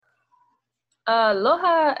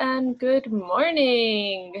Aloha and good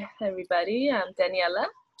morning, everybody. I'm Daniela.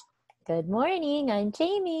 Good morning, I'm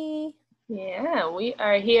Jamie. Yeah, we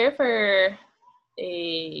are here for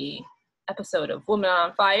a episode of Woman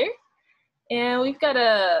on Fire, and we've got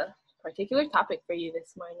a particular topic for you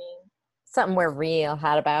this morning. Something we're real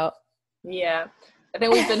hot about. Yeah, I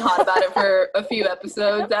think we've been hot about it for a few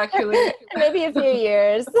episodes, actually. Maybe a few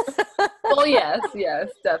years. Well, yes,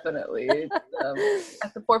 definitely. It's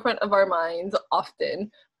at the forefront of our minds often,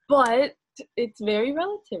 but it's very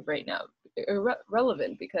relative right now,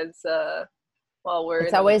 relevant because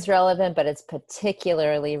it's always relevant, but it's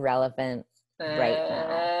particularly relevant right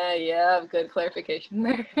now. Yeah, good clarification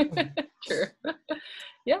there. True.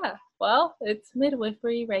 Yeah, well, it's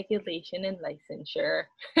midwifery regulation and licensure.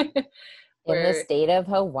 In the state of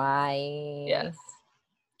Hawaii. Yes.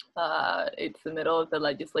 It's the middle of the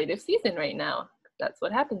legislative season right now. That's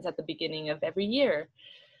what happens at the beginning of every year.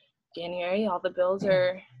 January, all the bills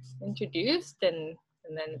are introduced, and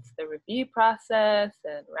then it's the review process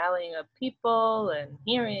and rallying of people and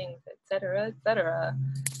hearings, etc., etc.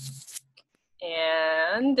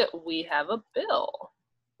 And we have a bill,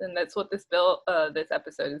 and that's what this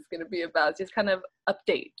episode is going to be about. Just kind of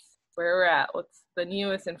updates where we're at, what's the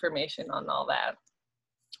newest information on all that.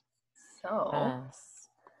 So,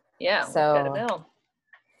 yeah, we've got a bill.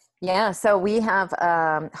 Yeah, so we have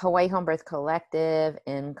Hawaii Home Birth Collective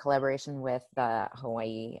in collaboration with the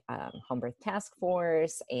Hawaii Home Birth Task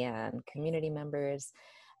Force and community members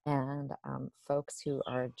and folks who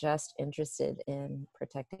are just interested in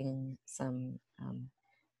protecting some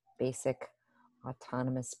basic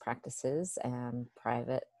autonomous practices and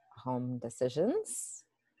private home decisions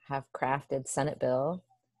have crafted Senate Bill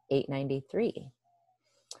 893.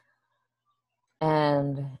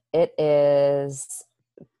 And it is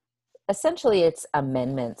essentially it's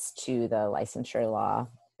amendments to the licensure law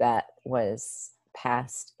that was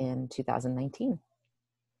passed in 2019.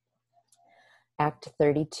 Act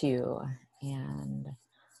 32. And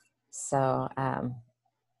so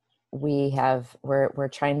we're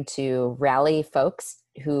trying to rally folks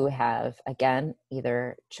who have, again,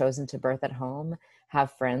 either chosen to birth at home,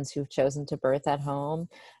 have friends who've chosen to birth at home,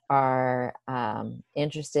 are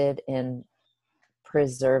interested in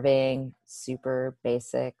preserving super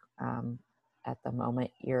basic, at the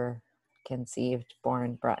moment you're conceived,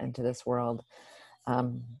 born, brought into this world,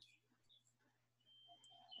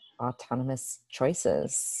 autonomous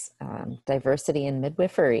choices, diversity in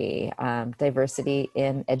midwifery, diversity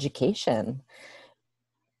in education,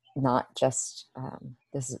 not just,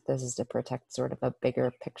 this is to protect sort of a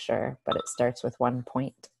bigger picture, but it starts with one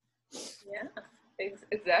point. Yeah,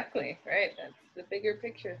 exactly, right? That's the bigger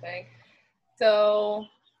picture thing. So,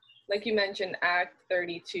 like you mentioned, Act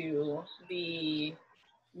 32, the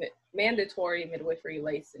mandatory midwifery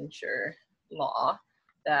licensure law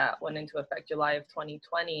that went into effect July of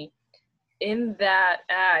 2020. In that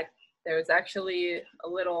act, there was actually a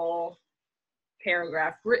little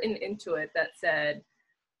paragraph written into it that said,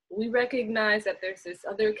 we recognize that there's this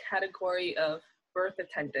other category of birth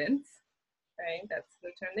attendants, right? That's the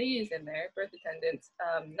term they use in there, birth attendants,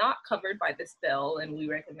 not covered by this bill, and we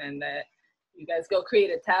recommend that you guys go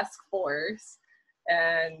create a task force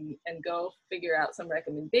and go figure out some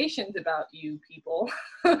recommendations about you people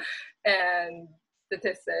and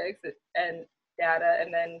statistics and data,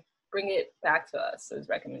 and then bring it back to us as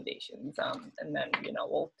recommendations, and then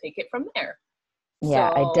we'll take it from there.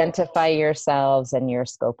 Yeah, so, identify yourselves and your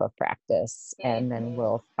scope of practice, and then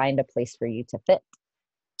we'll find a place for you to fit.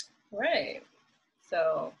 Right.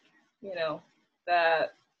 So,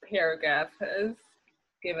 that paragraph has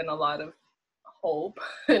given a lot of hope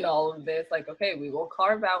in all of this. Like, okay, we will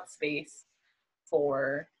carve out space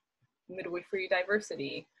for midwifery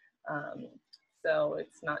diversity. So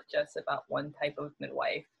it's not just about one type of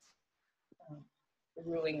midwife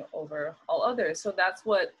ruling over all others. So that's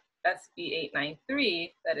what SB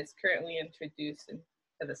 893 that is currently introduced into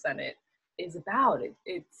the Senate is about.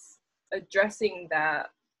 It's addressing that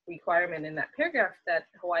requirement in that paragraph that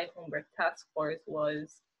Hawaii Home Birth Task Force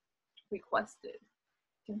was requested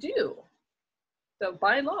to do. So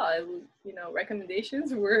by law,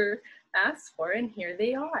 recommendations were asked for, and here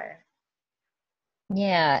they are.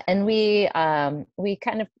 Yeah, and we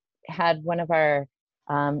kind of had one of our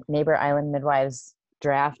neighbor island midwives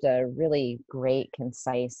draft a really great,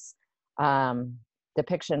 concise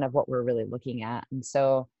depiction of what we're really looking at. And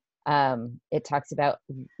so it talks about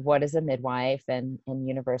what is a midwife, and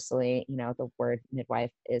universally, the word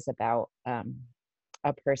midwife is about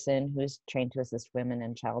a person who's trained to assist women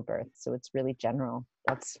in childbirth. So it's really general.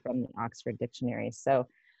 That's from the Oxford Dictionary. So,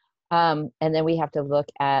 and then we have to look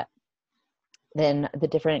at then the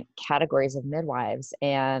different categories of midwives,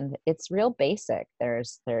 and it's real basic.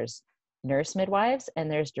 There's nurse midwives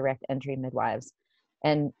and there's direct entry midwives.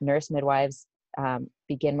 And nurse midwives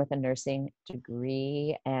begin with a nursing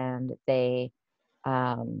degree, and they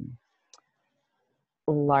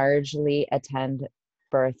largely attend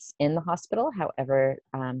births in the hospital. However,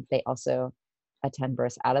 they also attend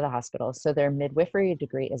births out of the hospital. So their midwifery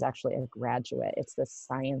degree is actually a graduate. It's the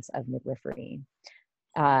science of midwifery.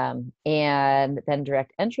 And then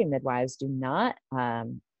direct entry midwives do not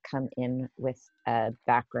come in with a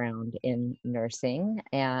background in nursing,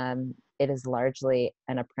 and it is largely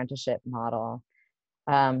an apprenticeship model.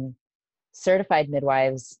 Certified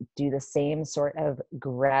midwives do the same sort of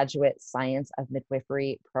graduate science of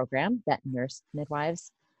midwifery program that nurse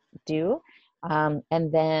midwives do.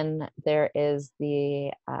 And then there is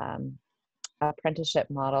the apprenticeship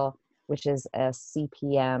model, which is a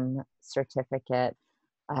CPM certificate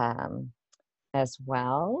as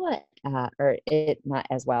well, or it not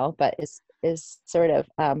as well, but is sort of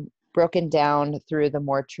broken down through the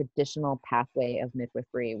more traditional pathway of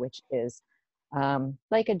midwifery, which is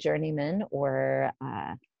like a journeyman or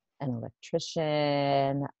an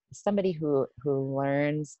electrician, somebody who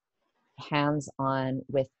learns hands-on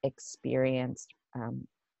with experienced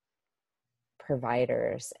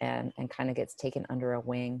providers and kind of gets taken under a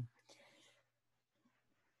wing.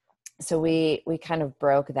 So we kind of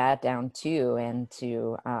broke that down too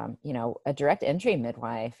into, a direct entry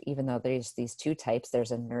midwife. Even though there's these two types, there's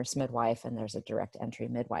a nurse midwife and there's a direct entry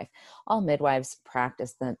midwife. All midwives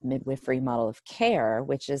practice the midwifery model of care,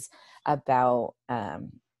 which is about,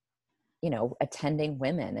 attending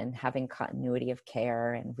women and having continuity of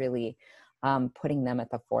care and really putting them at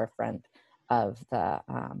the forefront of the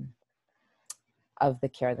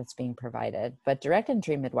care that's being provided. But direct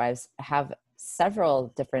entry midwives have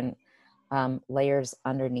several different layers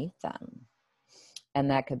underneath them. And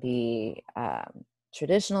that could be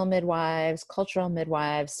traditional midwives, cultural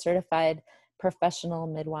midwives, certified professional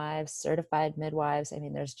midwives, certified midwives. I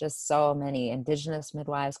mean, there's just so many. Indigenous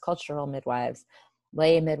midwives, cultural midwives,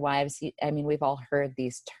 lay midwives. I mean, we've all heard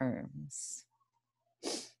these terms.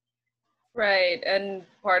 Right. And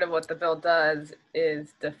part of what the bill does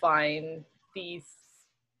is define these.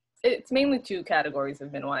 It's mainly two categories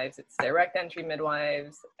of midwives. It's direct entry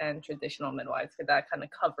midwives and traditional midwives, because that kind of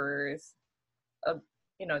covers,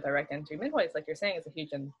 direct entry midwives, like you're saying, is a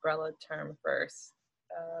huge umbrella term for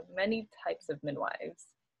many types of midwives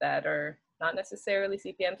that are not necessarily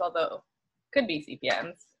CPMs, although could be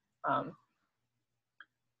CPMs.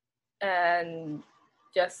 And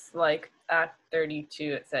just like Act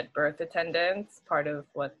 32, it said birth attendants. Part of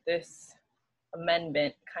what this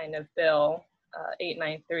amendment kind of bill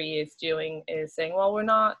 893 is doing is saying, well, we're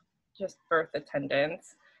not just birth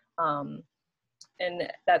attendants.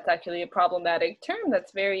 And that's actually a problematic term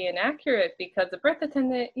that's very inaccurate, because a birth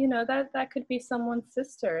attendant, that could be someone's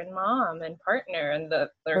sister and mom and partner, and they're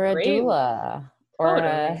or a great. Doula, or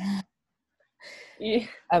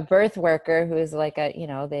a birth worker who's like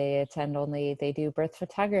they do birth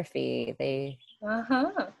photography.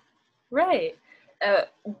 Right. A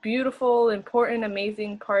beautiful, important,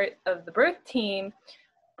 amazing part of the birth team.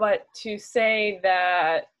 But to say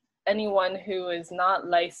that anyone who is not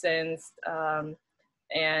licensed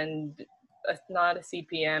and not a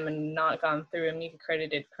CPM and not gone through a MEAC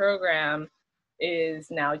accredited program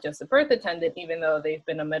is now just a birth attendant, even though they've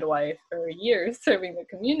been a midwife for years serving the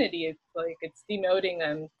community, it's denoting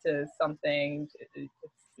them to something.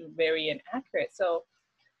 It's very inaccurate. So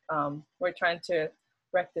we're trying to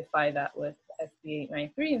rectify that with SB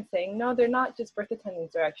 893 and saying, no, they're not just birth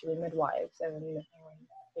attendants, they're actually midwives. And,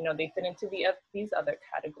 they fit into these other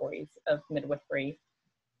categories of midwifery,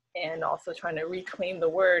 and also trying to reclaim the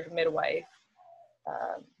word midwife.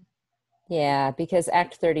 Yeah, because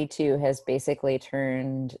Act 32 has basically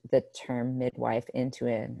turned the term midwife into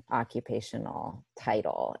an occupational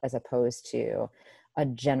title, as opposed to a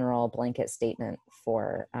general blanket statement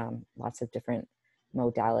for lots of different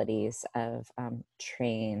modalities of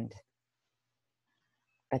trained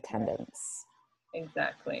attendants.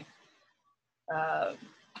 Exactly.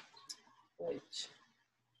 Which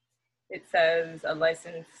it says a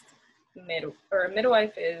licensed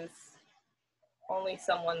midwife is only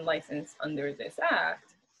someone licensed under this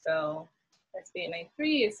act. So SB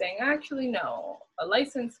 893 is saying, actually, no, a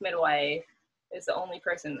licensed midwife is the only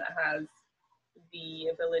person that has the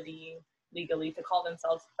ability legally to call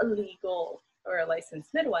themselves a legal or a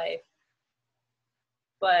licensed midwife.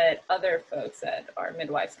 But other folks that are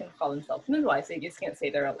midwives can call themselves midwives. They just can't say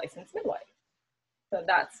they're a licensed midwife. So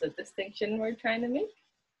that's the distinction we're trying to make.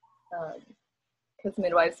 because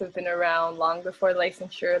midwives have been around long before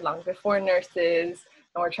licensure, long before nurses,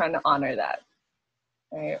 and we're trying to honor that,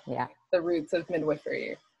 right? Yeah. The roots of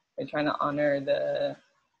midwifery. We're trying to honor the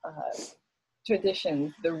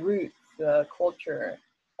traditions, the roots, the culture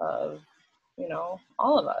of, you know,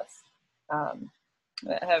 all of us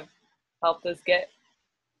that have helped us get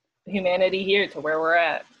humanity here to where we're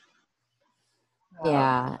at.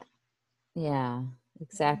 Yeah. Yeah,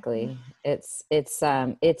 exactly. It's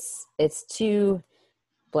too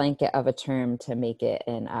blanket of a term to make it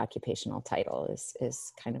an occupational title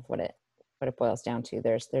is kind of what it boils down to.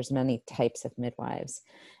 There's many types of midwives.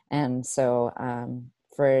 And so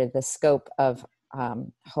for the scope of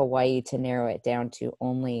Hawaii to narrow it down to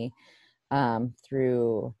only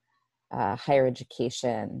through higher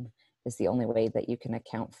education is the only way that you can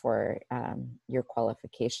account for your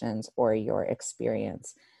qualifications or your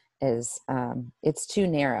experience is it's too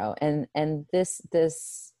narrow. And this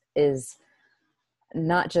is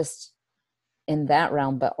not just in that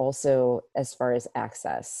realm, but also as far as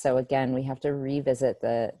access. So again, we have to revisit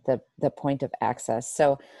the point of access.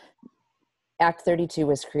 So Act 32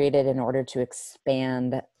 was created in order to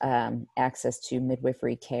expand access to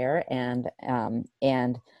midwifery care and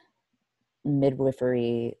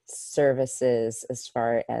midwifery services as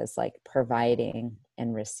far as like providing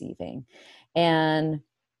and receiving. And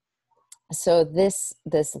so this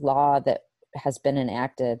law that has been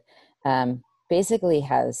enacted basically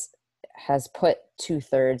has put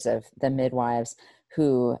 2/3 of the midwives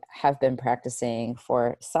who have been practicing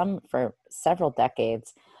for several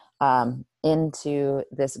decades into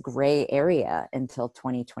this gray area until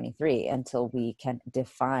 2023, until we can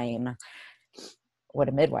define what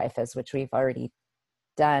a midwife is, which we've already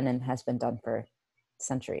done and has been done for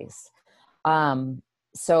centuries.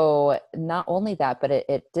 So not only that, but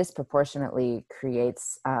it disproportionately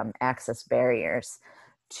creates access barriers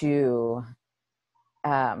to,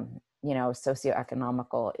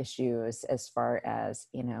 socioeconomical issues as far as,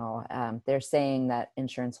 they're saying that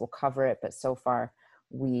insurance will cover it, but so far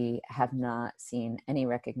we have not seen any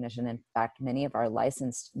recognition. In fact, many of our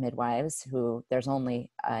licensed midwives there's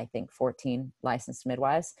only, I think, 14 licensed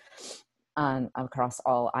midwives across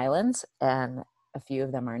all islands, and a few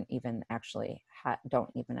of them don't even actually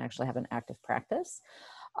have an active practice.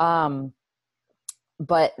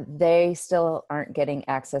 But they still aren't getting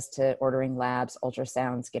access to ordering labs,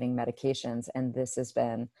 ultrasounds, getting medications. And this has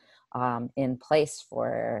been in place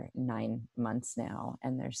for 9 months now,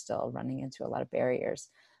 and they're still running into a lot of barriers.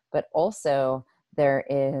 But also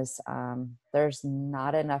there's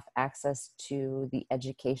not enough access to the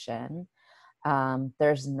education.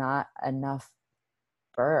 There's not enough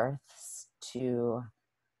births to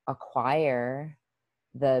acquire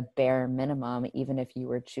the bare minimum. Even if you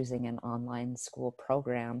were choosing an online school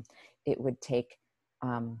program, it would take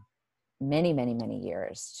many, many, many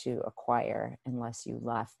years to acquire unless you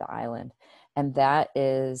left the island. And that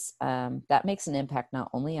makes an impact not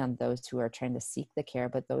only on those who are trying to seek the care,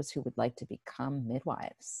 but those who would like to become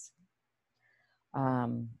midwives.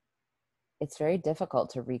 It's very difficult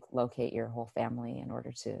to relocate your whole family in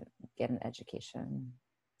order to get an education.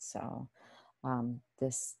 So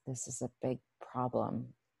this is a big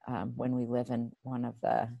problem when we live in one of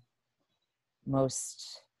the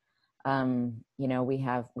most, we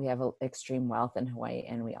have extreme wealth in Hawaii,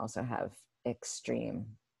 and we also have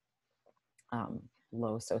extreme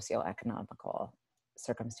low socioeconomical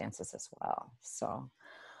circumstances as well. So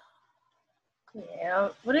yeah,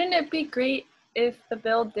 wouldn't it be great if the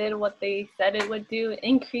bill did what they said it would do,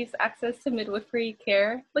 increase access to midwifery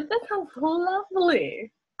care? Like, that sounds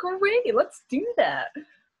lovely. Great, let's do that.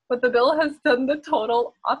 But the bill has done the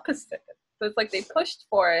total opposite. So it's like they pushed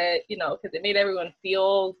for it, because it made everyone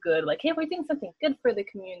feel good. Like, hey, we're doing something good for the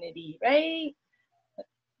community, right?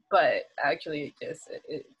 But actually, it's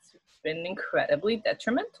been incredibly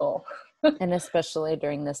detrimental. And especially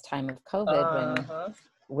during this time of COVID,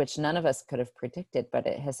 which none of us could have predicted, but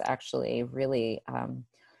it has actually really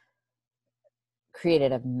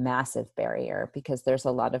created a massive barrier, because there's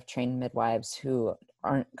a lot of trained midwives who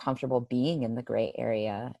aren't comfortable being in the gray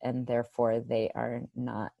area, and therefore they are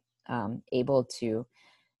not able to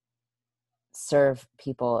serve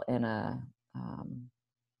people in an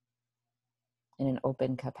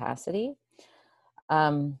open capacity.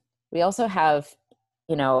 We also have,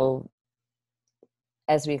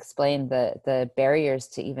 as we explained, the barriers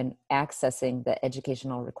to even accessing the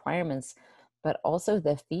educational requirements, but also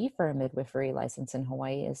the fee for a midwifery license in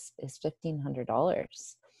Hawaii is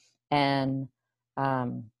 $1,500. And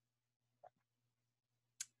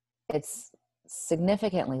it's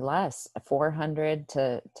significantly less, $400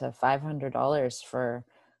 to $500 for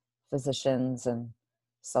physicians and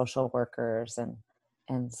social workers and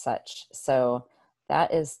and such. So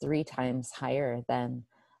that is 3 times higher than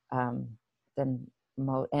and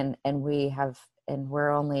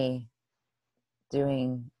we're only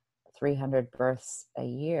doing 300 births a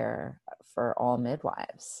year for all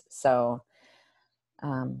midwives. So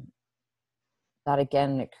that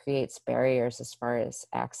again, it creates barriers as far as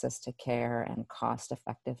access to care and cost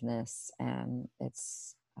effectiveness. And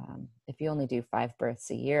it's if you only do 5 births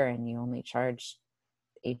a year and you only charge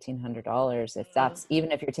 $1,800, if that's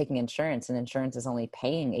even if you're taking insurance and insurance is only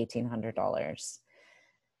paying $1,800,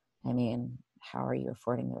 I mean, how are you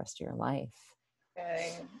affording the rest of your life?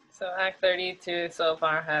 Okay, so Act 32 so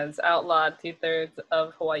far has outlawed 2/3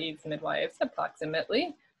 of Hawaii's midwives,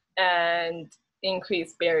 approximately, and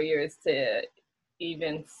increased barriers to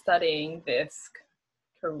even studying this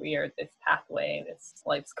career, this pathway, this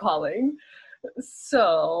life's calling.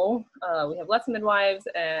 So we have less midwives,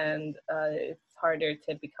 and it's harder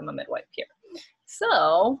to become a midwife here.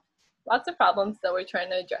 So lots of problems that we're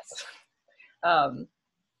trying to address.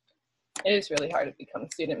 It is really hard to become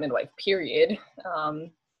a student midwife, period.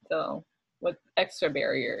 So with extra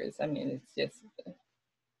barriers, I mean, it's just,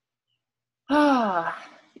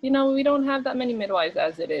 we don't have that many midwives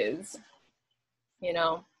as it is,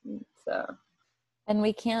 so. And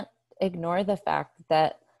we can't ignore the fact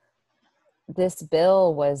that this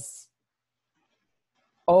bill was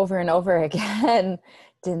over and over again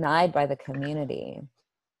denied by the community.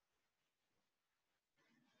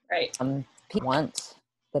 Right. People want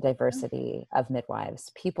the diversity of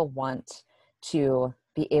midwives. People want to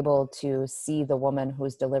be able to see the woman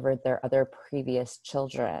who's delivered their other previous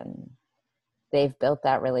children. They've built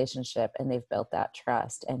that relationship and they've built that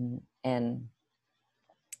trust, and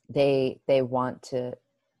they want to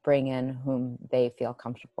bring in whom they feel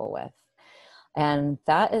comfortable with. And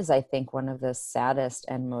that is, I think, one of the saddest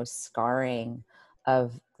and most scarring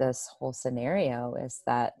of this whole scenario, is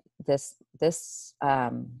that this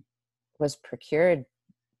was procured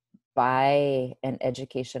by an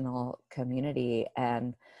educational community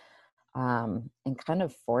and kind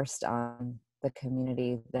of forced on the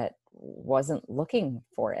community that wasn't looking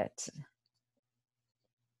for it.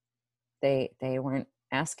 They weren't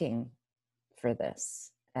asking for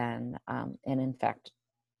this, and in fact,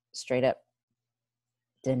 straight up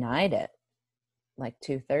denied it, like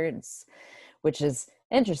 2/3, which is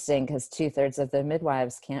interesting because 2/3 of the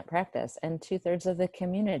midwives can't practice, and 2/3 of the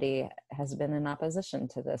community has been in opposition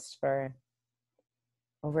to this for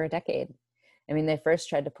over a decade. I mean, they first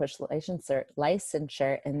tried to push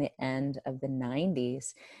licensure in the end of the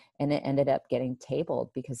 90s, and it ended up getting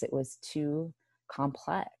tabled because it was too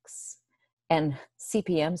complex. And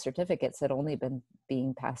CPM certificates had only been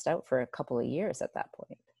being passed out for a couple of years at that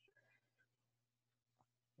point.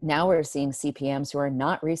 Now we're seeing CPMs who are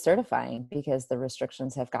not recertifying because the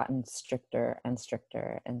restrictions have gotten stricter and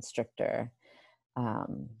stricter and stricter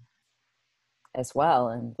as well,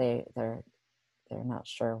 and they're not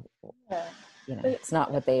sure. It's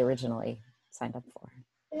not what they originally signed up for.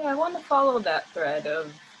 Yeah, I want to follow that thread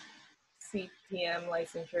of CPM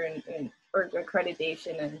licensure or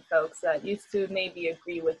accreditation, and folks that used to maybe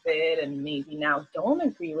agree with it and maybe now don't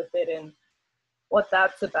agree with it, and what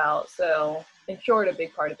that's about. So in short, a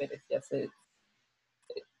big part of it is just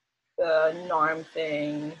the norm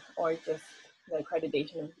thing, or just the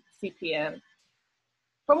accreditation of CPM.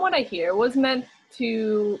 From what I hear, was meant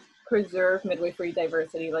to preserve midwifery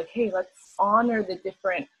diversity. Like, hey, let's honor the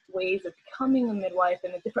different ways of becoming a midwife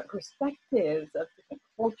and the different perspectives of different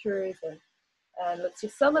cultures, and let's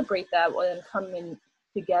just celebrate that and come in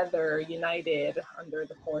together, united under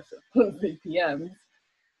the force of CPMs.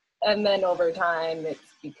 And then over time,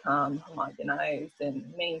 it's become homogenized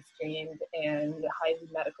and mainstreamed and highly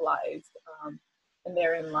medicalized. And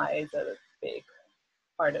therein lies a big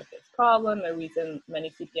part of this problem. The reason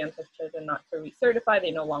many CPMs have chosen not to recertify,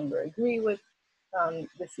 they no longer agree with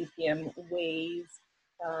the CPM ways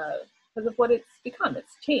because of what it's become.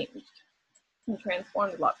 It's changed and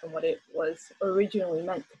transformed a lot from what it was originally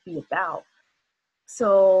meant to be about.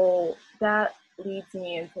 So that leads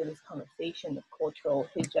me into this conversation of cultural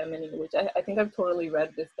hegemony, which I think I've totally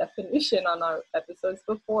read this definition on our episodes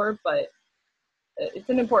before, but it's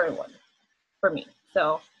an important one for me.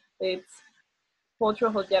 So it's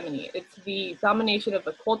cultural hegemony. It's the domination of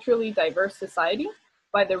a culturally diverse society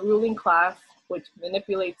by the ruling class, which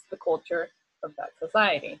manipulates the culture of that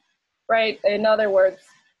society, right? In other words,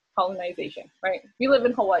 colonization, right? We live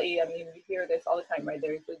in Hawaii. I mean, we hear this all the time, right?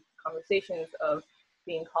 There's conversations of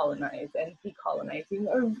being colonized and decolonizing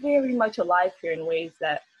are very much alive here in ways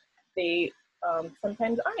that they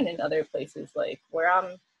sometimes aren't in other places, like where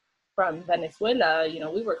I'm from Venezuela, you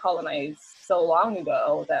know, we were colonized so long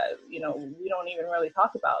ago that, you know, we don't even really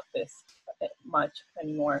talk about this much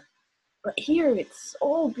anymore. But here it's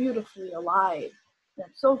so beautifully alive. And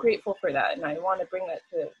I'm so grateful for that. And I want to bring that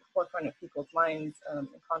to the forefront of people's minds in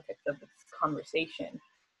context of this conversation.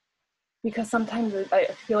 Because sometimes I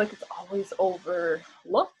feel like it's always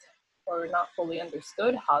overlooked or not fully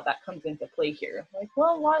understood how that comes into play here. Like,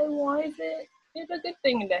 well, why is it's a good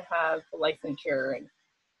thing to have a licensure? And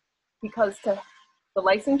because the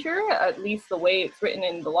licensure, at least the way it's written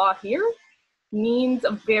in the law here, means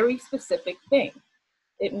a very specific thing.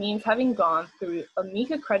 It means having gone through a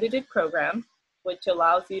MEEC accredited program, which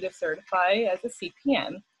allows you to certify as a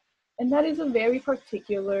CPM. And that is a very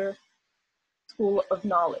particular school of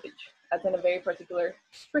knowledge, as in a very particular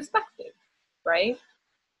perspective, right?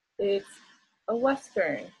 It's a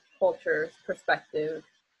Western culture's perspective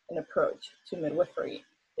and approach to midwifery.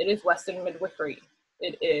 It is Western midwifery.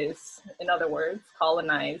 It is, in other words,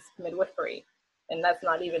 colonized midwifery. And that's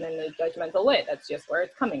not even in a judgmental way. That's just where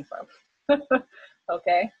it's coming from.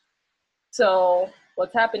 Okay? So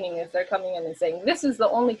what's happening is they're coming in and saying, this is the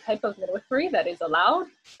only type of midwifery that is allowed,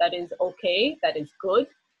 that is okay, that is good,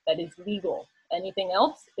 that is legal. Anything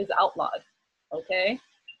else is outlawed. Okay?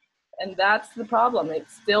 And that's the problem.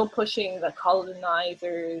 It's still pushing the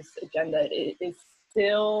colonizers' agenda. It is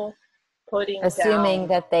still putting assuming down,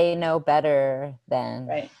 that they know better than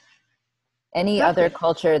right, any exactly. other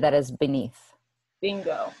culture that is beneath.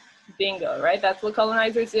 Bingo, right? That's what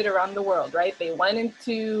colonizers did around the world, right? They went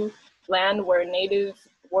into land where natives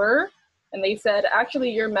were, and they said,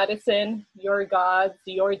 actually, your medicine, your gods,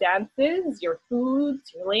 your dances, your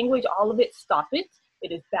foods, your language, all of it, stop it.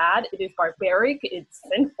 It is bad. It is barbaric. It's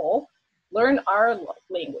sinful. Learn our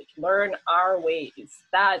language. Learn our ways.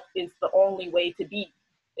 That is the only way to be.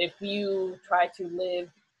 If you try to live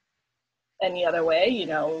any other way, you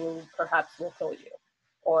know, perhaps we'll kill you,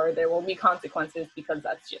 or there will be consequences because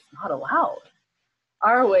that's just not allowed.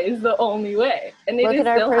 Our way is the only way, and it Look is at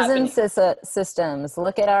our still prison happening. systems.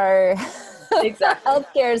 Look at our Exactly.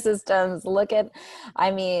 healthcare systems. Look at, I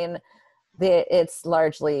mean, it's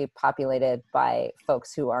largely populated by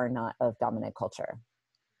folks who are not of dominant culture.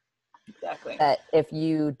 Exactly. That if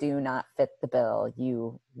you do not fit the bill,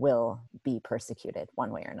 you will be persecuted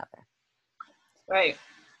one way or another. Right.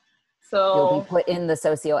 You'll be So put in the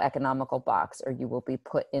socioeconomical box, or you will be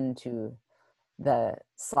put into the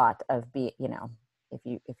slot of you know,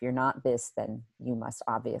 if you're not this, then you must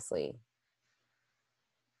obviously,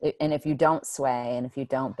 and if you don't sway and if you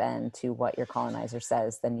don't bend to what your colonizer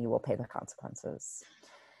says, then you will pay the consequences.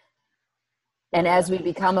 And as we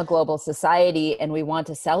become a global society and we want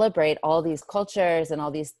to celebrate all these cultures and all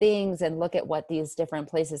these things and look at what these different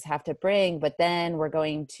places have to bring, but then we're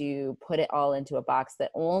going to put it all into a box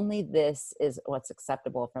that only this is what's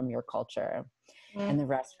acceptable from your culture, and the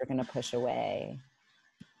rest we're going to push away.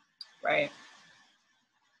 Right.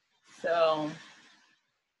 So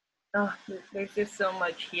there's just so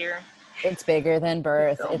much here. It's bigger than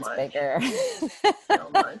birth. So it's much. Bigger. So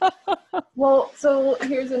much. Well, so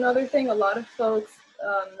here's another thing. A lot of folks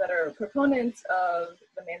that are proponents of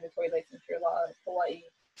the mandatory licensure law in Hawaii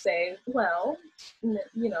say, well,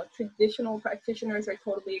 you know, traditional practitioners are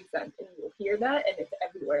totally exempt, and you'll hear that, and it's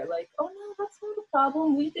everywhere. Like, oh no, that's not a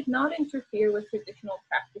problem. We did not interfere with traditional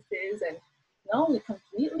practices, and no, we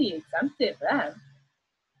completely exempted them.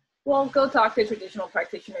 Well, go talk to traditional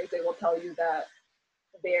practitioners. They will tell you that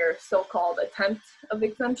their so-called attempt of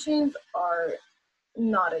exemptions are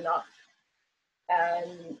not enough.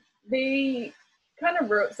 And they kind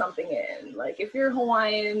of wrote something in, like, if you're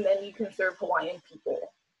Hawaiian, then you can serve Hawaiian people.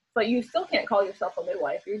 But you still can't call yourself a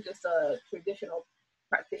midwife. You're just a traditional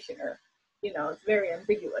practitioner. You know, it's very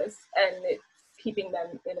ambiguous, and it's keeping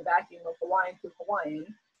them in a vacuum of Hawaiian to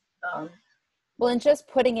Hawaiian. Well, and just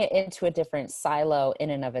putting it into a different silo in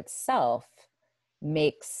and of itself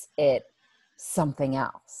makes it something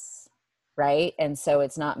else, right? And so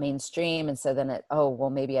it's not mainstream. And so then oh, well,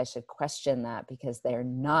 maybe I should question that because they're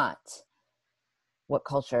not what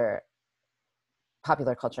popular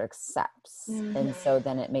culture accepts. Mm-hmm. And so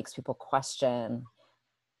then it makes people question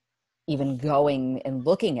even going and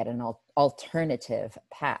looking at an alternative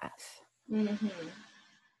path. Mm-hmm.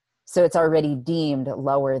 So it's already deemed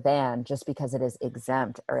lower than just because it is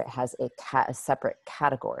exempt or it has a separate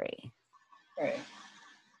category. Right.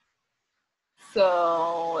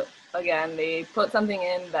 So again, they put something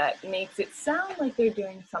in that makes it sound like they're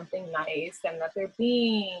doing something nice and that they're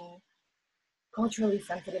being culturally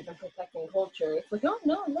sensitive and protecting culture. It's like, oh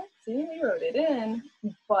no, let's see, they wrote it in.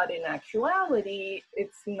 But in actuality,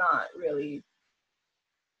 it's not really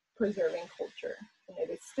preserving culture. and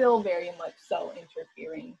it is still very much so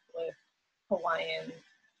interfering with Hawaiian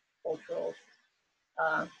cultural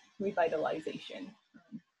revitalization,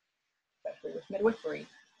 especially with midwifery.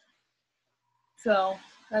 So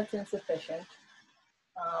that's insufficient.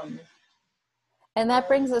 And that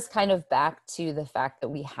brings us kind of back to the fact that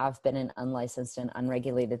we have been an unlicensed and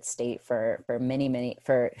unregulated state for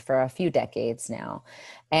a few decades now.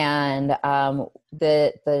 And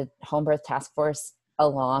the Home Birth Task Force,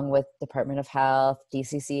 along with Department of Health,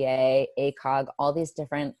 DCCA, ACOG, all these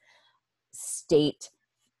different state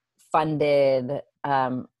funded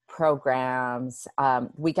programs,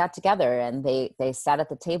 we got together and they sat at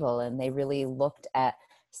the table and they really looked at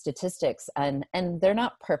statistics, and they're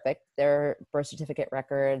not perfect. They're birth certificate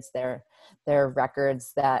records. They're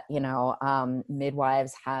records that, you know,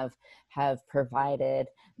 midwives have provided.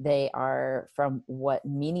 They are from what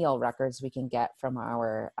menial records we can get from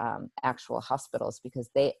our actual hospitals, because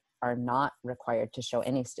they are not required to show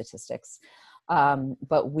any statistics.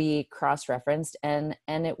 But we cross-referenced, and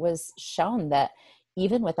it was shown that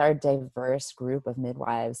even with our diverse group of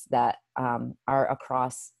midwives that are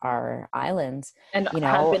across our islands, and you know,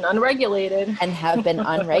 have been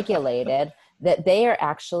unregulated, that they are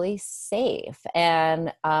actually safe.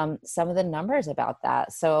 And some of the numbers about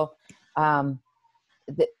that. So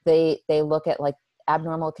they look at like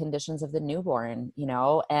abnormal conditions of the newborn, you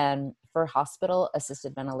know, and for hospital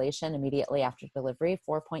assisted ventilation immediately after delivery,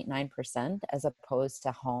 4.9%, as opposed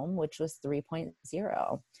to home, which was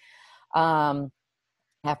 3.0.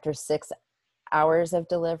 After 6 hours of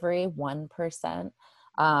delivery, 1%.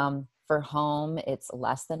 For home, it's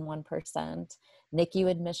less than 1%. NICU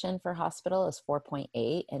admission for hospital is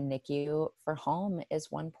 4.8, and NICU for home is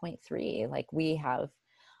 1.3. Like we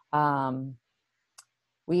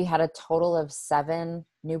had a total of 7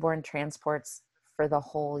 newborn transports for the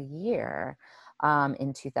whole year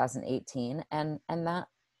in 2018. And that,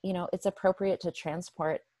 you know, it's appropriate to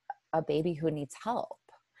transport a baby who needs help.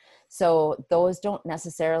 So those don't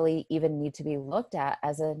necessarily even need to be looked at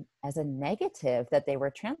as a negative that they were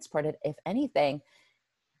transported. If anything,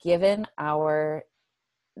 given the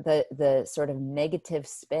sort of negative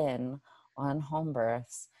spin on home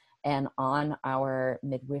births and on our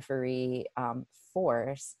midwifery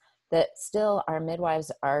force, that still our midwives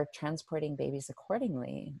are transporting babies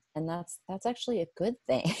accordingly, and that's actually a good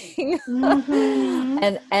thing.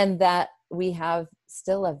 Mm-hmm. and that we have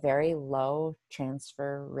still a very low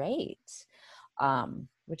transfer rate,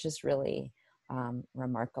 which is really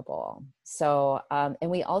remarkable. So, and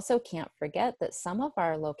we also can't forget that some of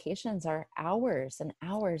our locations are hours and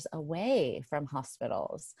hours away from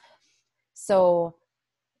hospitals. So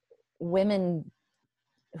women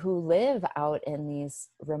who live out in these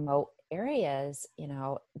remote areas, you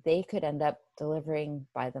know, they could end up delivering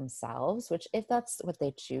by themselves, which if that's what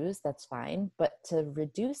they choose, that's fine. But to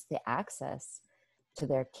reduce the access to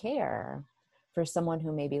their care for someone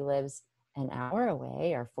who maybe lives an hour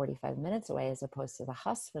away or 45 minutes away, as opposed to the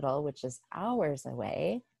hospital, which is hours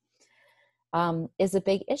away, is a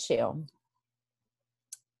big issue.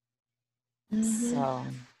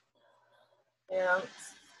 Mm-hmm.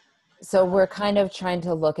 So we're kind of trying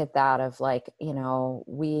to look at that of like, you know,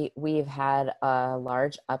 we've had a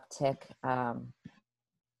large uptick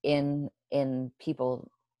in people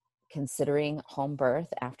considering home birth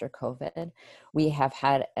after COVID. We have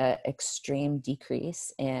had an extreme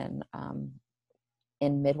decrease in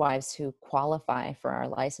midwives who qualify for our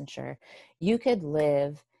licensure. You could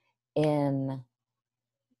live in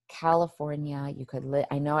California, you could live,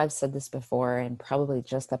 I know I've said this before, and probably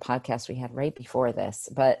just the podcast we had right before this,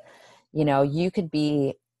 but you know, you could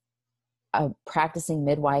be a practicing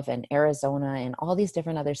midwife in Arizona and all these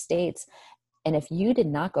different other states. And if you did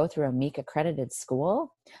not go through a MEAC accredited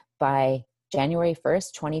school by January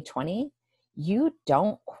 1st, 2020, you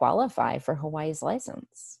don't qualify for Hawaii's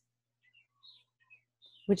license,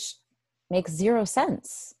 which makes zero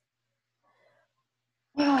sense.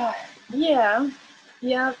 Yeah.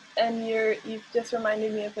 And you've just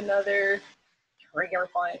reminded me of another trigger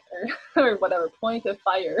point or whatever, point of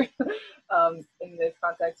fire in this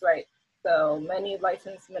context, right? So many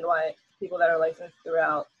licensed midwife, people that are licensed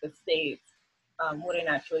throughout the states wouldn't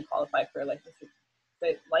actually qualify for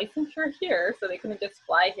licensure here, so they couldn't just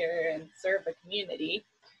fly here and serve the community.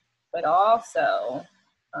 But also,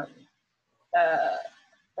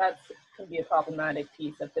 that can be a problematic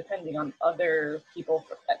piece of depending on other people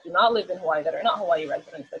that do not live in Hawaii, that are not Hawaii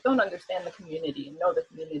residents, that don't understand the community and know the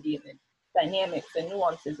community and the dynamics and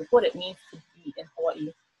nuances of what it means to be in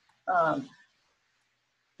Hawaii,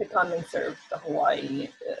 to come and serve the Hawaii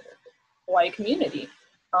community.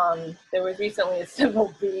 There was recently a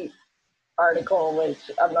civil beat article,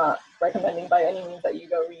 which I'm not recommending by any means that you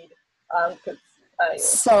go read, because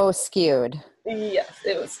so skewed. yes,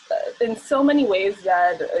 it was in so many ways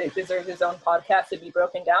that it deserves its own podcast to be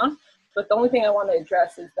broken down. But the only thing I want to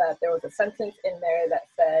address is that there was a sentence in there that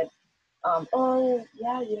said, "Oh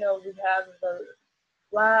yeah, you know, we have the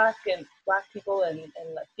black people and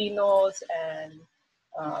Latinos and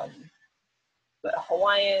um, the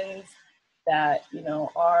Hawaiians that, you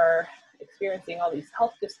know, are experiencing all these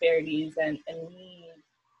health disparities, and we,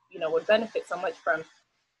 you know, would benefit so much from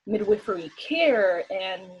midwifery care,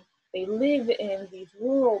 and they live in these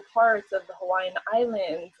rural parts of the Hawaiian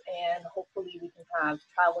Islands, and hopefully we can have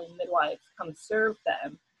traveling midwives come serve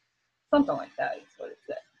them." Something like that is what it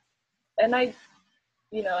said. And I,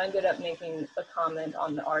 you know, ended up making a comment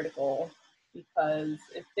on the article, because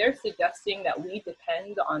if they're suggesting that we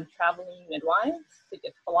depend on traveling midwives to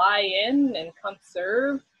just fly in and come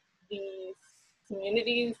serve these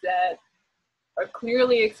communities that are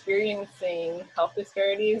clearly experiencing health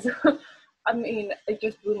disparities, I mean, it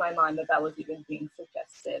just blew my mind that that was even being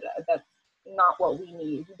suggested. That's not what we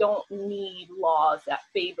need. We don't need laws that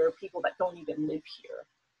favor people that don't even live here.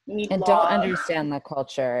 We need And don't understand the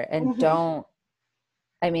culture, and don't,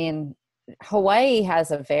 I mean, Hawaii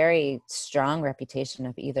has a very strong reputation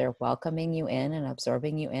of either welcoming you in and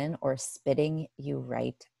absorbing you in, or spitting you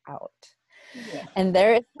right out. Yeah. And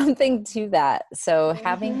there is something to that. So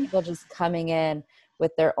having people just coming in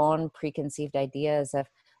with their own preconceived ideas of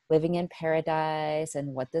living in paradise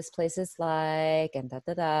and what this place is like and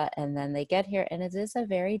and then they get here and it is a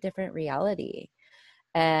very different reality.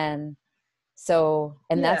 And so,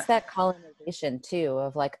 and that's that colonization too,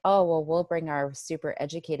 of like, oh, well, we'll bring our super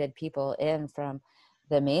educated people in from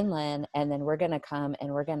the mainland, and then we're going to come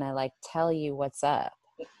and we're going to like tell you what's up.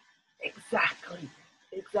 Exactly.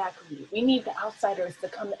 We need the outsiders to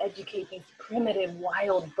come educate these primitive,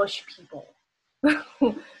 wild bush people.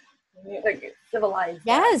 Like civilized.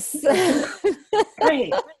 Yes.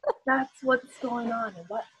 Right. That's what's going on, and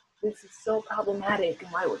what this is so problematic,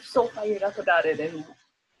 and why we're so fired up about it. And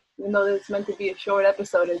even though it's meant to be a short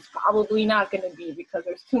episode, it's probably not going to be, because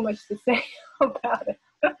there's too much to say about it.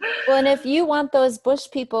 Well, and if you want those bush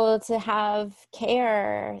people to have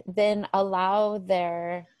care, then allow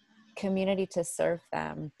their community to serve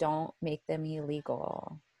them. Don't make them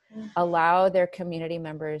illegal. Allow their community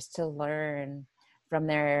members to learn from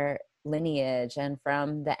their lineage and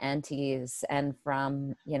from the aunties and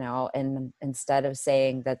from, you know, and instead of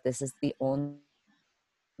saying that this is the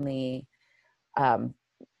only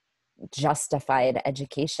justified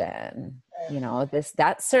education, you know,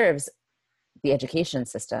 that serves the education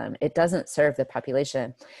system. It doesn't serve the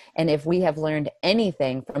population. And if we have learned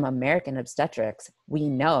anything from American obstetrics, we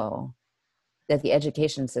know that the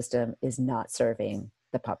education system is not serving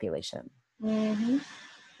the population.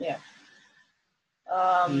 Yeah.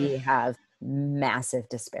 We have massive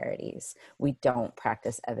disparities. We don't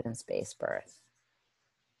practice evidence-based birth.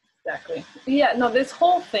 Exactly. Yeah, no, this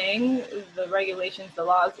whole thing, the regulations, the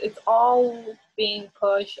laws, it's all being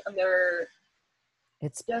pushed under,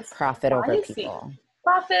 it's just profit biasing. Over people.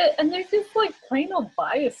 Profit, and there's just like plain old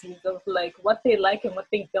biases of like what they like and what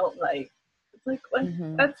they don't like. It's like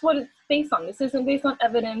that's what it's based on. This isn't based on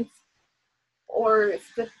evidence or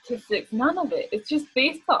statistics. None of it. It's just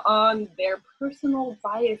based on their personal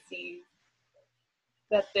biases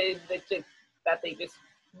that they just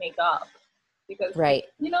make up. Because, right,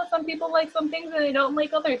 you know, some people like some things and they don't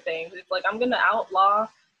like other things. It's like, I'm going to outlaw,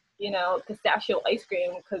 you know, pistachio ice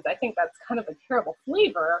cream because I think that's kind of a terrible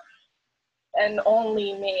flavor, and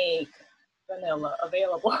only make vanilla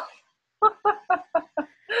available.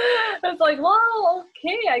 It's like, well,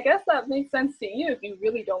 okay, I guess that makes sense to you if you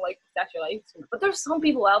really don't like pistachio ice cream. But there's some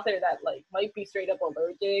people out there that like might be straight up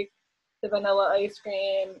allergic to vanilla ice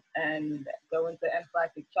cream and go into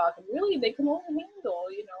anaphylactic shock, and really they can only handle,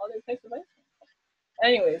 you know, other types of ice cream.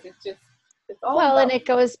 Anyways, it's all well, about, and it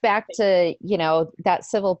goes back to, you know, that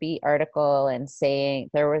Civil Beat article and saying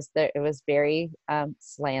it was very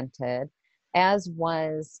slanted, as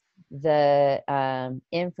was the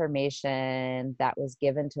information that was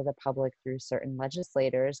given to the public through certain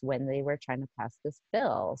legislators when they were trying to pass this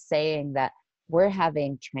bill, saying that we're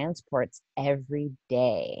having transports every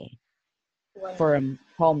day for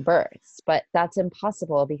home births, but that's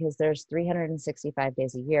impossible because there's 365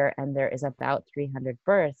 days a year and there is about 300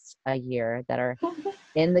 births a year that are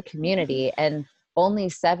in the community, and only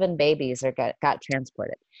 7 babies got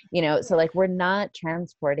transported, you know. So like, we're not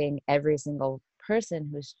transporting every single person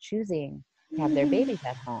who's choosing to have their babies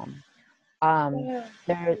at home.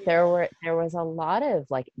 There was a lot of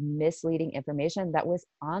like misleading information that was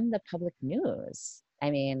on the public news.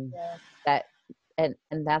 I mean, that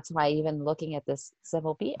and that's why even looking at this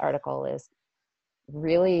Civil Beat article is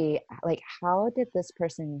really like, how did this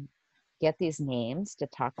person get these names to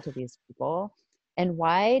talk to these people, and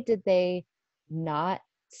why did they not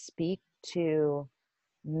speak to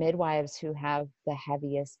midwives who have the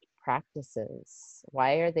heaviest practices?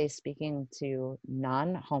 Why are they speaking to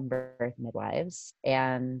non-home birth midwives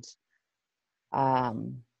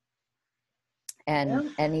um Yeah.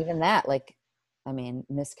 and even that, like, I mean,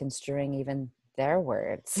 misconstruing even their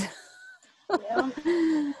words. Yeah.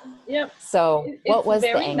 Yep. So It's what was the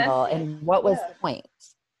very angle messy. and what was Yeah. the point?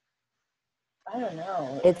 I don't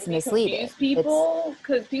know. It's Maybe misleading. confuse It's, people,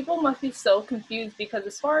 because people must be so confused, because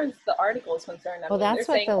as far as the article is concerned, I well, mean, they're that's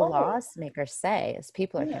what saying, the oh, laws makers say, is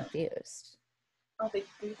people are yeah. confused. Oh,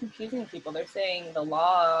 they're confusing people. They're saying the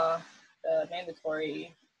law, the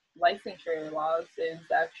mandatory licensure laws is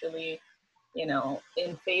actually,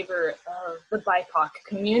 in favor of the BIPOC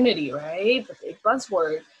community, right? The big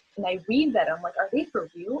buzzword. And I read that, I'm like, are they for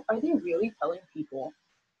real? Are they really telling people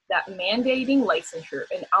that mandating licensure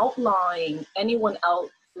and outlawing anyone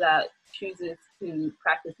else that chooses to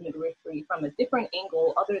practice midwifery from a different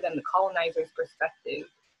angle other than the colonizer's perspective?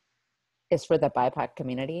 It's for the BIPOC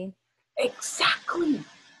community. Exactly.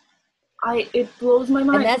 It blows my And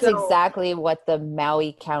mind. that's So exactly what the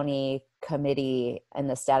Maui County Committee and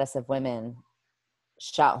the Status of Women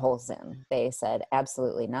shot holes in. They said,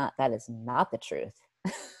 absolutely not. That is not the truth.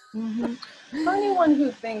 for anyone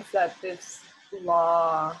who thinks that this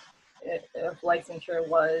law of licensure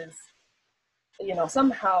was,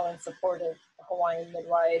 somehow in support of Hawaiian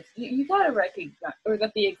midwives, you got to recognize, or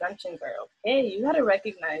that the exemptions are okay. You got to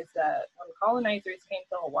recognize that when colonizers came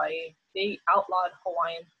to Hawaii, they outlawed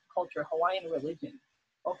Hawaiian culture, Hawaiian religion.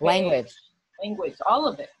 Okay, Language. language, all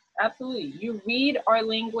of it. Absolutely. You read our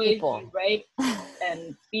language, People. you write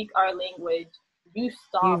and speak our language, you You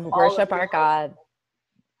stop all of worship your our God.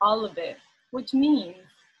 all of it, which means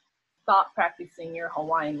stop practicing your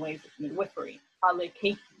Hawaiian ways of midwifery, ale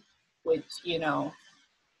keiki, which,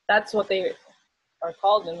 that's what they are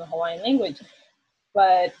called in the Hawaiian language.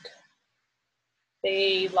 But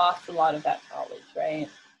they lost a lot of that knowledge, right?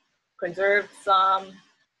 Preserved some,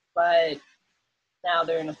 but now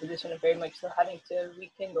they're in a position of very much so having to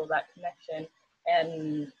rekindle that connection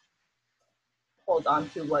and hold on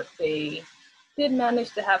to what they did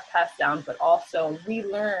manage to have passed down, but also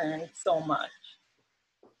relearn so much.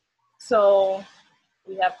 So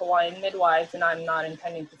we have Hawaiian midwives, and I'm not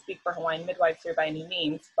intending to speak for Hawaiian midwives here by any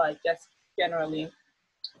means, but just generally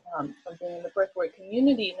from being in the birthwork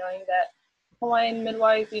community, knowing that Hawaiian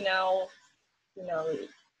midwives,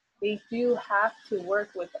 they do have to work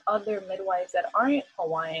with other midwives that aren't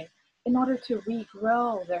Hawaiian in order to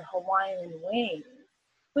regrow their Hawaiian ways.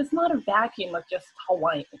 So it's not a vacuum of just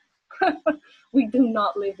Hawaiian. We do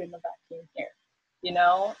not live in a vacuum here.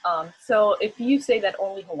 So if you say that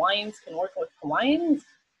only Hawaiians can work with Hawaiians,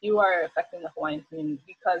 you are affecting the Hawaiian community,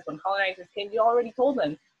 because when colonizers came, you already told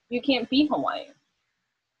them you can't be Hawaiian.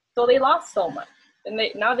 So they lost so much, and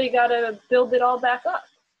now they gotta build it all back up.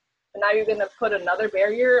 And now you're gonna put another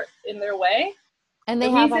barrier in their way. And The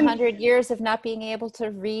they have reason, 100 years of not being able to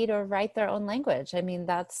read or write their own language. I mean,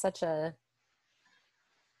 that's such a...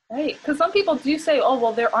 right? Because some people do say, "Oh,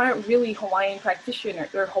 well, there aren't really Hawaiian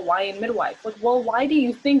practitioners or Hawaiian midwives." Like, well, why do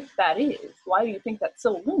you think that is? Why do you think that's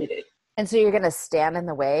so limited? And so you're going to stand in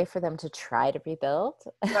the way for them to try to rebuild?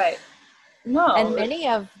 Right? And No.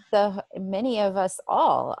 many of us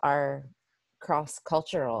all are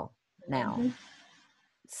cross-cultural now. Mm-hmm.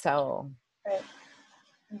 So Right.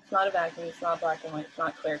 It's not a vacuum. It's not black and white. It's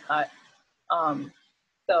not clear cut. Um,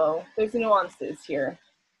 so there's nuances here.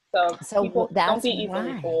 So people don't that's be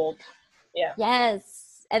easily why. fooled. Yeah.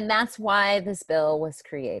 Yes. And that's why this bill was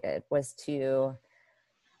created, was to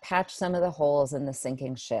patch some of the holes in the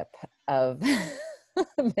sinking ship of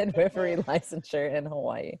midwifery licensure in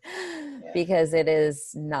Hawaii, because it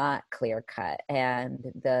is not clear cut. And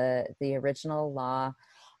the original law,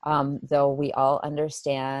 though we all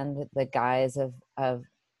understand the guise of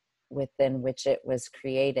within which it was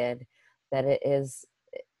created, that it is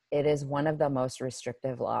one of the most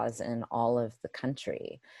restrictive laws in all of the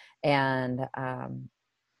country. And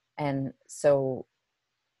so,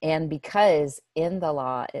 and because in the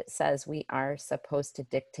law it says we are supposed to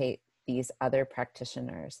dictate these other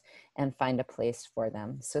practitioners and find a place for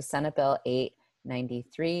them. So Senate Bill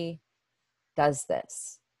 893 does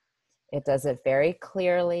this. It does it very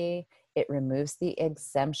clearly. It removes the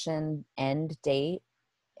exemption end date,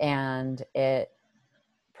 and it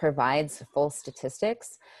provides full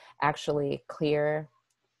statistics, actually clear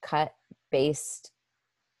cut based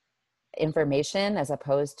information, as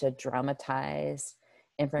opposed to dramatized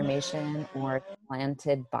information or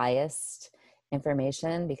planted biased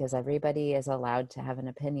information, because everybody is allowed to have an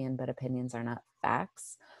opinion, but opinions are not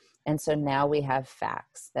facts. And so now we have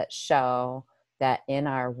facts that show that in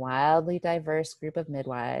our wildly diverse group of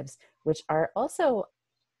midwives, which are also,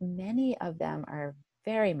 many of them are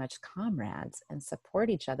very much comrades and support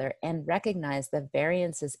each other and recognize the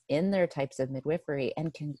variances in their types of midwifery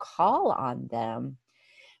and can call on them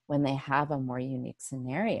when they have a more unique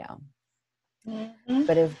scenario. Mm-hmm.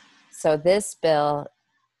 But if so, this bill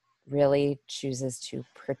really chooses to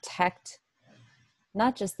protect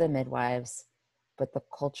not just the midwives, but the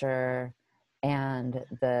culture and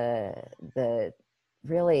the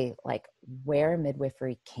really like where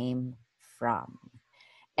midwifery came from.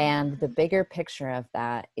 And the bigger picture of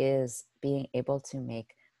that is being able to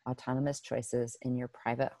make autonomous choices in your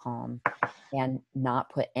private home and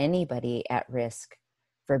not put anybody at risk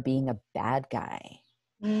for being a bad guy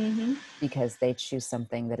Mm-hmm. because they choose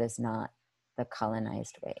something that is not the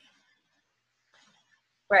colonized way.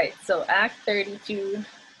 Right. So Act 32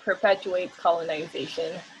 perpetuates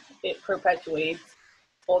colonization. It perpetuates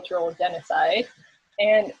cultural genocide.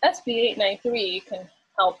 And SB 893 can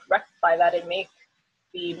help rectify that and make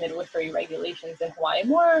the midwifery regulations in Hawaii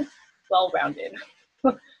more well-rounded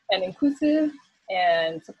and inclusive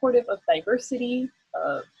and supportive of diversity.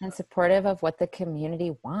 And supportive of what the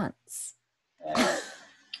community wants.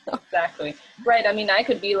 Exactly. Right. I mean, I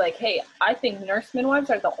could be like, hey, I think nurse midwives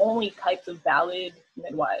are the only types of valid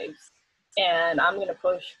midwives. And I'm going to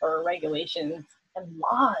push for regulations and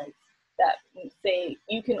laws that say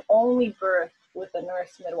you can only birth with a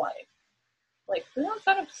nurse midwife. Like, isn't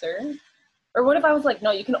that absurd? Or what if I was like,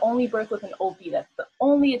 no, you can only birth with an OB. That's the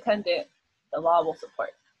only attendant the law will support.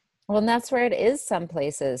 Well, and that's where it is some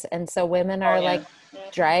places. And so women are like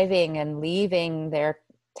driving and leaving their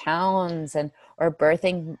towns and or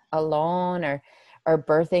birthing alone or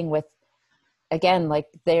birthing with, again, like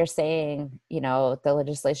they're saying, you know, the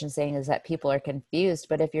legislation saying is that people are confused.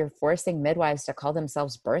 But if you're forcing midwives to call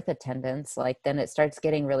themselves birth attendants, like then it starts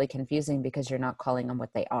getting really confusing because you're not calling them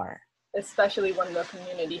what they are. Especially when the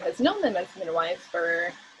community has known them as midwives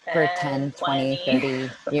for 10, 20, 30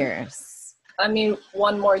 years. I mean,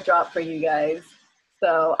 one more drop for you guys.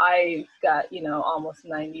 So I got, you know, almost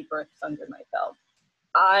 90 births under my belt.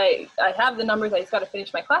 I have the numbers. I just got to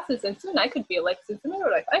finish my classes, and soon I could be a licensed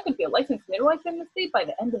midwife. I could be a licensed midwife in the state by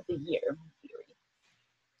the end of the year, in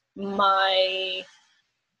theory. My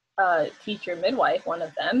teacher midwife, one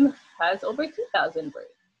of them, has over 2,000 births.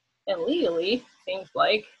 And legally, seems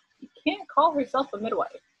like you can't call herself a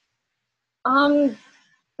midwife.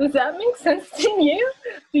 Does that make sense to you?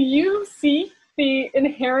 Do you see the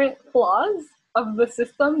inherent flaws of the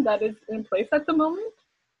system that is in place at the moment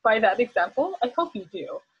by that example? I hope you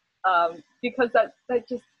do, because that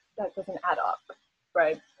doesn't add up,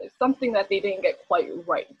 right? There's something that they didn't get quite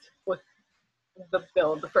right with the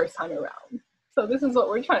bill the first time around. So this is what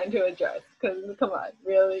we're trying to address, because come on,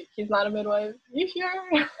 really? She's not a midwife? You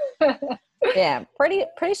sure? Yeah, pretty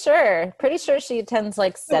sure. Pretty sure she attends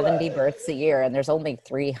like 70 births a year, and there's only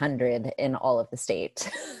 300 in all of the state.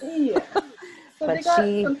 Yeah. So but they got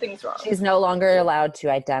some things wrong. She's no longer allowed to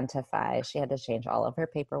identify. She had to change all of her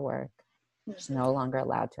paperwork. She's no longer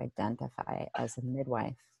allowed to identify as a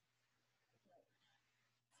midwife.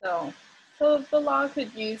 So the law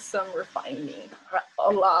could use some refining, a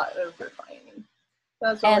lot of refining.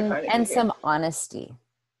 That's what we're trying to do and here. some honesty.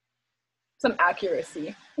 Some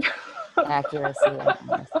accuracy. Accuracy and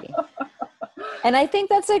honesty. And I think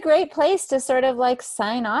that's a great place to sort of like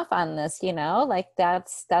sign off on this, you know, like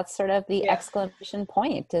that's sort of the exclamation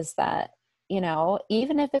point, is that, you know,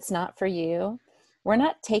 even if it's not for you, we're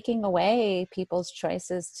not taking away people's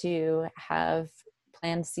choices to have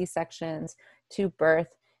planned C-sections, to birth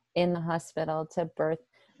in the hospital, to birth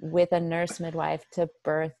with a nurse midwife, to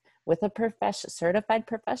birth with a certified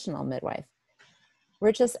professional midwife.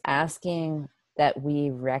 We're just asking that we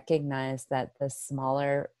recognize that the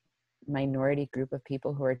smaller minority group of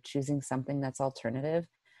people who are choosing something that's alternative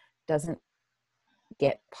doesn't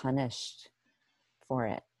get punished for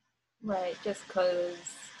it. Right, just because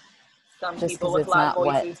some people with loud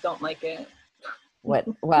voices don't like it.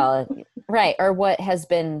 Right, or what has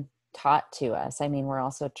been taught to us. I mean, we're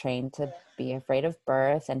also trained to be afraid of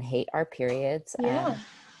birth and hate our periods and,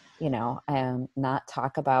 you know, not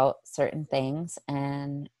talk about certain things.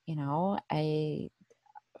 And, you know,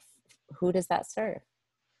 who does that serve?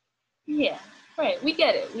 Yeah, right. We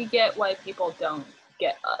get it. We get why people don't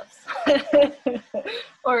get us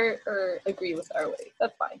or agree with our ways.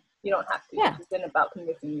 That's fine. You don't have to. Yeah. It's been about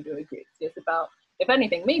convincing you to agree. It's just about, if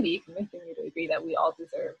anything, maybe convincing you to agree that we all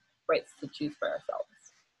deserve rights to choose for ourselves.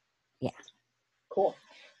 Yeah. Cool.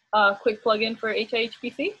 quick plug-in for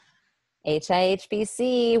HIHBC.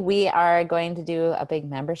 HIHBC, we are going to do a big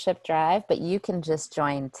membership drive, but you can just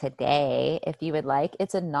join today if you would like.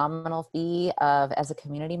 It's a nominal fee of, as a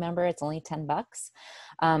community member, it's only $10.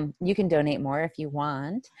 You can donate more if you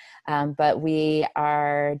want, but we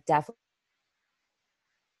are definitely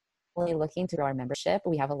looking to grow our membership.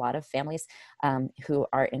 We have a lot of families who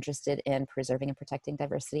are interested in preserving and protecting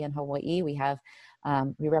diversity in Hawaii. We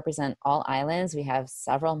represent all islands. We have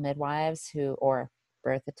several midwives or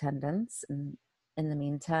birth attendants in the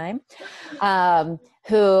meantime,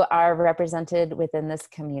 who are represented within this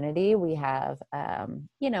community. We have,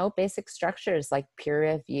 basic structures like peer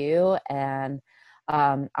review and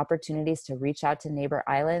opportunities to reach out to neighbor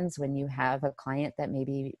islands when you have a client that may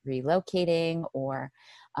be relocating or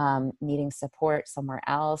needing support somewhere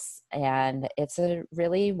else. And it's a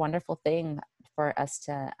really wonderful thing for us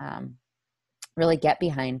to really get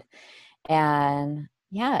behind. And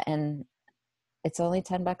it's only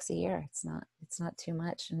 $10 a year. It's not too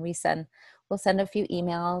much. And we'll send a few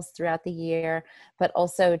emails throughout the year, but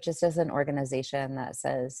also just as an organization that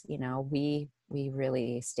says, we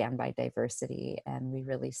really stand by diversity, and we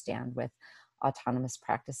really stand with autonomous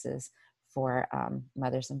practices for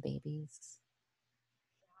mothers and babies.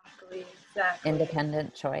 Exactly.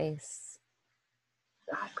 Independent choice.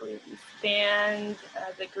 Exactly. We stand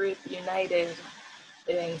as a group united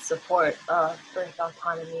in support of birth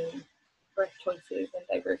autonomy, birth choices, and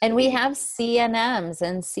diversity. And we have CNMs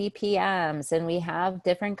and CPMs, and we have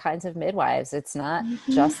different kinds of midwives. It's not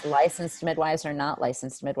just licensed midwives or not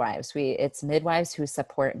licensed midwives. It's midwives who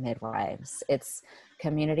support midwives. It's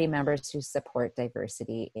community members who support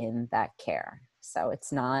diversity in that care. So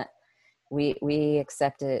it's not, we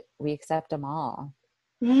accept it. We accept them all.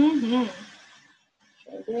 Mm-hmm.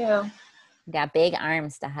 Sure do. Got big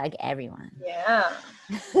arms to hug everyone. Yeah.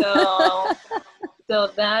 So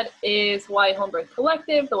that is Hawaii Home Birth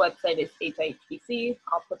Collective. The website is HIHBC.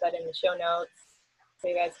 I'll put that in the show notes so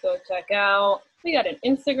you guys go check out. We got an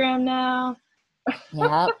Instagram now.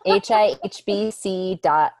 Yeah, HIHBC.org.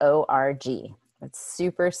 It's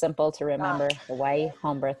super simple to remember.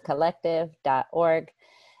 HawaiiHomebirthCollective.org.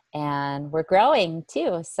 And we're growing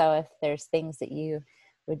too. So if there's things that you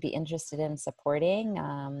would be interested in supporting,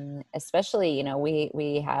 especially,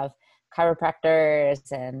 we have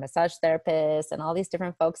chiropractors and massage therapists and all these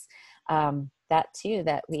different folks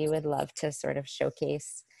that we would love to sort of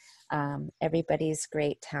showcase everybody's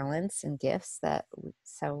great talents and gifts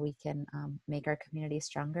so we can make our community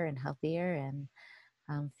stronger and healthier and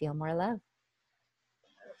feel more love.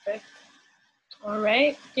 Perfect. All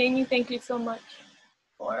right, Jamie, thank you so much.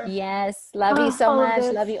 Yes, love you so much.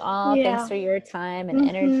 This. Love you all. Yeah. Thanks for your time and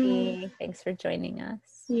energy. Thanks for joining us.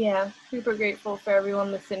 Yeah, super grateful for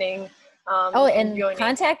everyone listening. And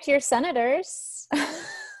contact your senators.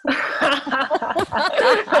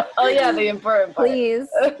 Oh yeah, the important part. Please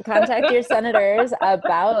contact your senators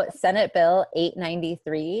about Senate Bill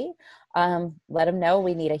 893. Let them know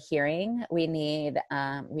we need a hearing. We need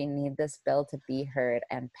this bill to be heard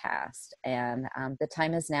and passed, and the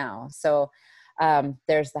time is now. So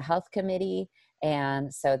there's the Health Committee,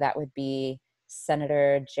 and so that would be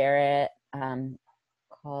Senator Jarrett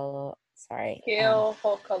Keohokalole.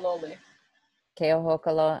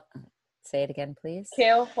 Keohokalole. Say it again, please.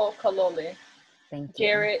 Keohokalole. Thank you.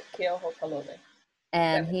 Jarrett Keohokalole.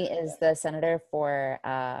 And he is the senator for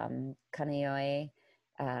Kaneohe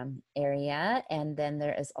area. And then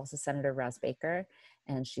there is also Senator Roz Baker,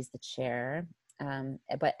 and she's the chair.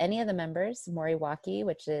 But any of the members, Moriwaki,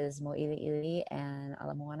 which is Mo'iliili and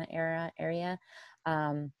Ala Moana area,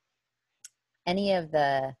 any of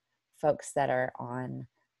the folks that are on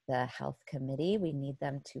the Health Committee, we need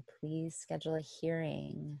them to please schedule a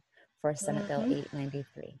hearing for Senate Bill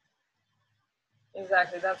 893.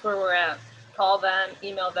 Exactly, that's where we're at. Call them,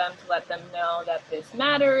 email them to let them know that this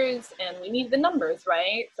matters, and we need the numbers,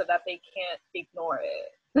 right? So that they can't ignore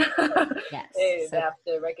it. Yes. They have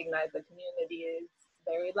to recognize the community is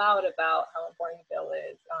very loud about how important the bill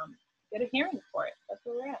is. Get a hearing for it. That's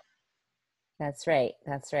where we're at. That's right.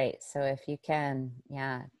 That's right. So if you can,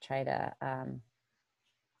 try to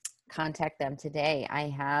contact them today. I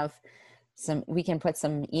have we can put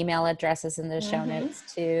some email addresses in the show notes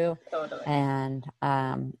too. Totally. And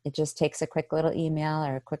it just takes a quick little email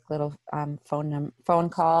or a quick little phone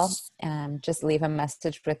call. Just leave a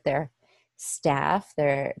message with their staff.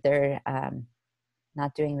 They're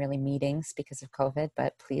not doing really meetings because of COVID,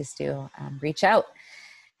 but please do reach out.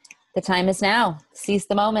 The time is now. Seize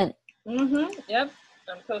the moment. Yep.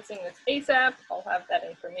 I'm posting this ASAP. I'll have that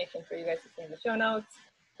information for you guys to see in the show notes.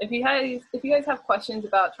 If you guys have questions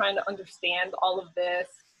about trying to understand all of this,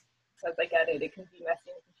 Because I get it, it can be messy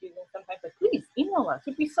and confusing sometimes, but please email us.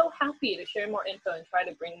 We'd be so happy to share more info and try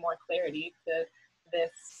to bring more clarity to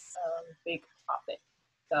this big topic.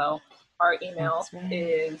 So our email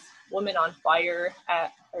is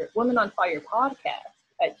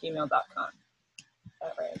womenonfirepodcast@gmail.com. Is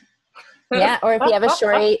that right? Yeah, or if you have a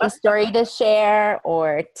story to share,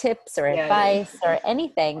 or tips or advice or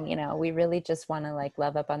anything, you know, we really just want to like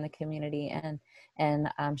love up on the community and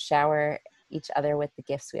shower each other with the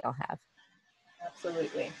gifts we all have.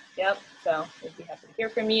 Absolutely. Yep. So we'd be happy to hear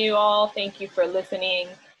from you all. Thank you for listening,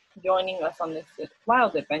 joining us on this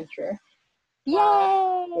wild adventure.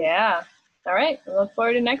 Yay! Yeah. All right. We look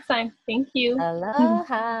forward to next time. Thank you.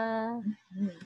 Aloha.